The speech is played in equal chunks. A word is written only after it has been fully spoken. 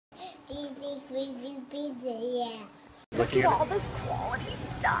Greasy pizza, yeah. Look at all this quality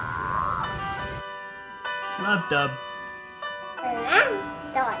stuff. Love dub. And now,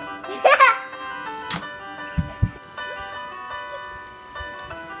 start.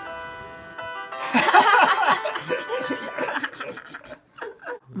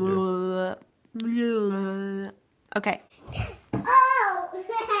 Okay. Oh!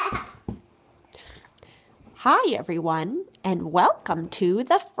 Hi, everyone, and welcome to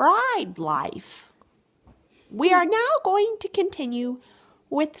The Fried Life. We are now going to continue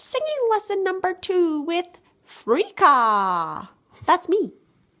with singing lesson number 2 with Freaka. That's me.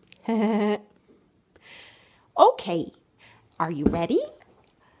 Okay, are you ready?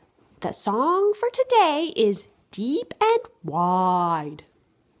 The song for today is Deep and Wide.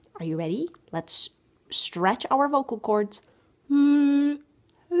 Are you ready? Let's stretch our vocal cords. Are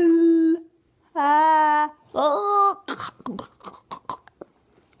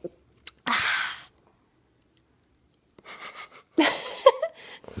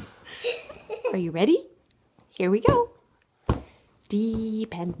you ready? Here we go.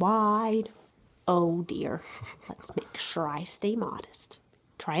 Deep and wide. Oh dear. Let's make sure I stay modest.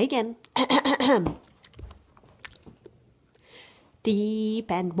 Try again.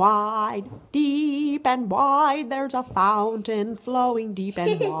 Deep and wide, there's a fountain flowing deep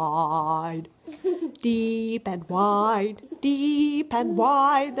and wide. Deep and wide,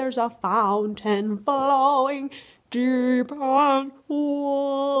 there's a fountain flowing deep and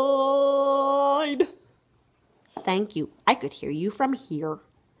wide. Thank you. I could hear you from here.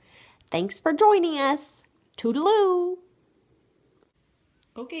 Thanks for joining us. Toodaloo.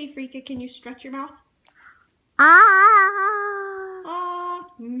 Okay, Freaka, can you stretch your mouth?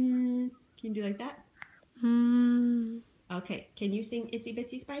 Can you do like that? Okay, can you sing Itsy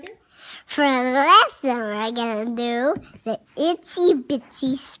Bitsy Spider? For the lesson, we're gonna do the Itsy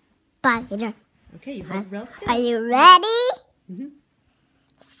Bitsy Spider. Okay, you hold real still. Are you ready? Mm-hmm.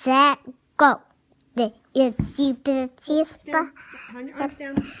 Set, go. The Itsy Bitsy Spider On your arms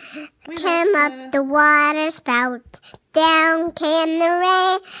down. came up the water spout. Down came the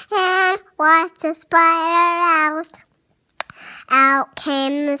rain and washed the spider out. Out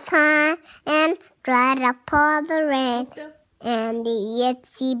came the sun and dried up all the rain. And the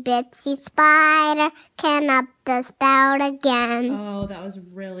itsy bitsy spider came up the spout again. Oh, that was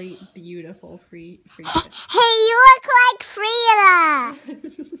really beautiful, Freaka. Hey, you look like Frida!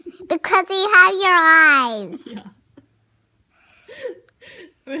 Because you have your eyes. Yeah.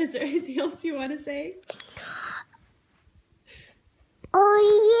 But is there anything else you want to say? Oh,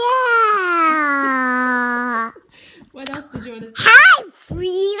 yeah! What else did you want to say? Hi,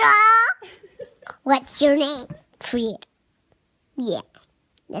 Frida! What's your name? Frida. Yeah,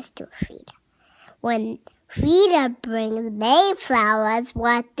 let's do Frida. When Frida brings Mayflowers,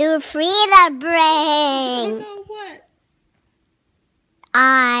 what do Frida bring? I don't know what.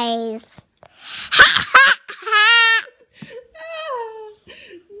 Eyes.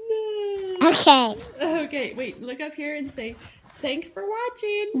 No. Okay. Okay, wait, look up here and say, thanks for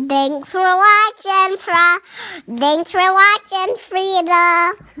watching. Thanks for watching,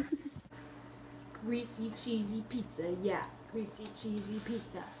 Frida. Greasy, cheesy pizza, yeah. Greasy, cheesy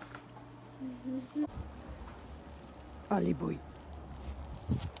pizza. Ollie boy.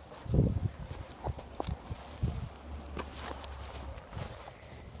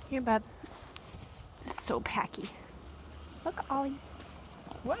 Here, bub. So packy. Look, Ollie.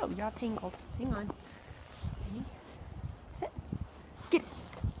 Whoa, you're all tangled. Hang on. Okay. Sit. Get it.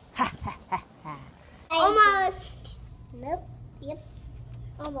 Ha, ha, ha, ha. Almost. Nope. Yep.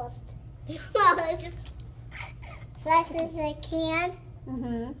 Almost. Almost. Fast as I can.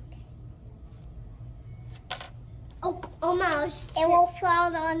 Mm-hmm. Oh, almost. It will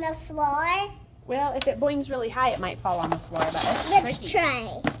fall on the floor. Well, if it boings really high, it might fall on the floor, but it's Let's tricky.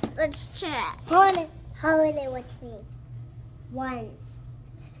 try. Let's try. Hold it with me. 1,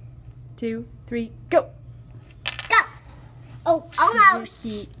 2, 3, go. go. Oh, almost.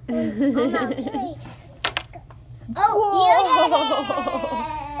 Yeet. Almost. Wait. Oh, you did it.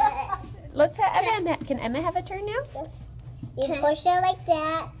 Let's have Emma. Can Emma have a turn now? You push it like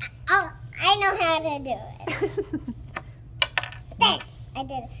that. Oh, I know how to do it. There, I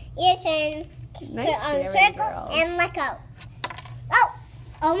did it. Your turn. Nice Put on sharing, circle girl. and let go. Oh,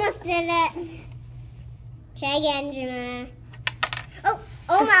 almost did it. Try again, Gemma. Oh,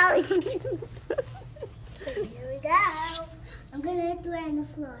 almost. Here we go. I'm gonna do it on the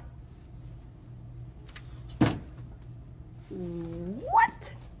floor.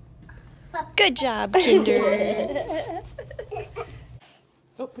 What? Good job, Kinder.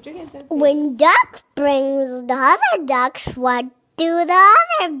 Oh, put your hands down. When duck brings the other ducks, what do the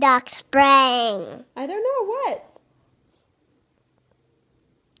other ducks bring? I don't know what.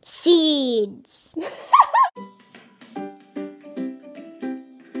 Seeds.